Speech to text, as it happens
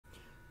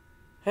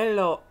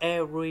Hello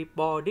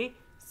everybody,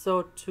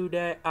 so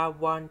today I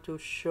want to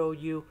show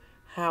you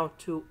how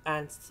to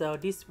answer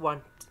this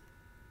one.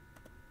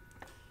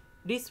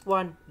 This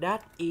one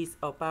that is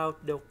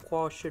about the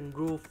quotient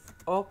rule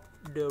of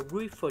the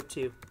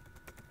derivative.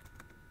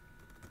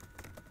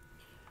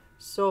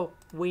 So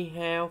we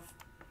have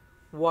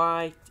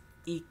y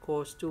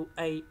equals to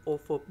a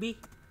over b.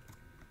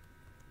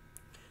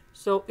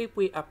 So if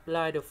we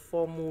apply the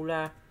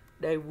formula,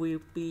 they will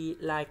be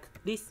like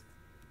this.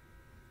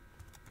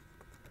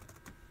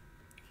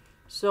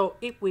 So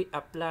if we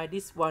apply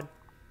this one,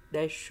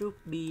 they should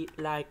be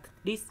like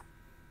this.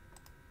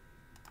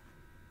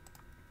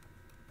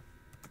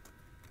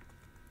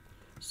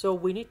 So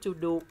we need to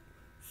do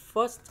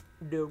first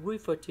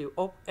derivative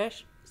of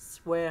h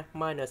squared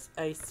minus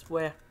a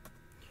squared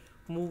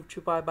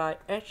multiplied by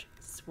h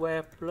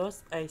squared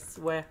plus a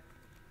squared.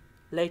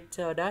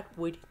 Later that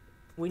we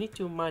need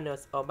to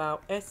minus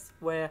about s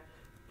squared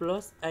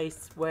plus a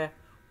squared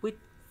with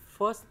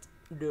first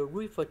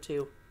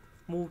derivative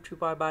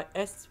multiplied by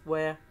s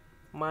squared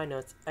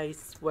minus a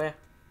squared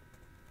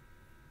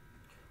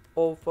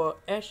over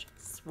h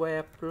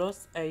squared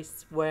plus a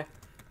squared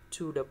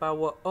to the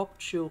power of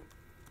 2.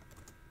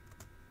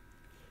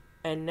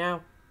 And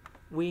now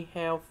we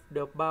have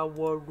the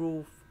power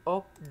rule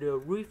of the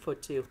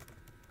derivative.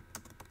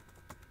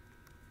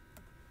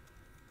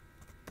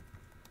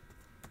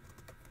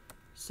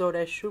 So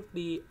that should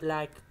be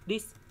like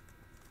this.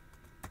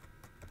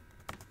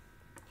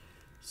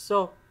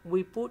 So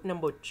we put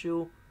number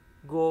 2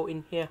 go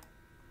in here.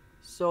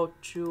 So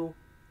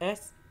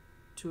 2s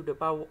to the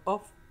power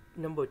of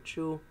number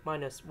 2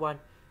 minus 1.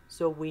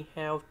 So we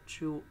have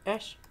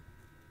 2s.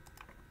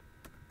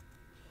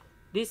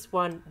 This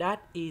one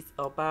that is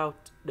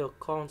about the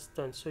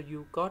constant, so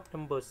you got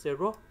number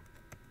 0.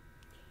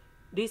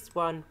 This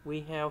one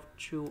we have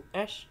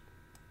 2h.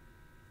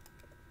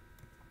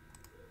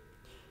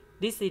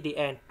 This is the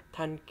end.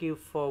 Thank you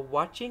for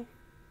watching.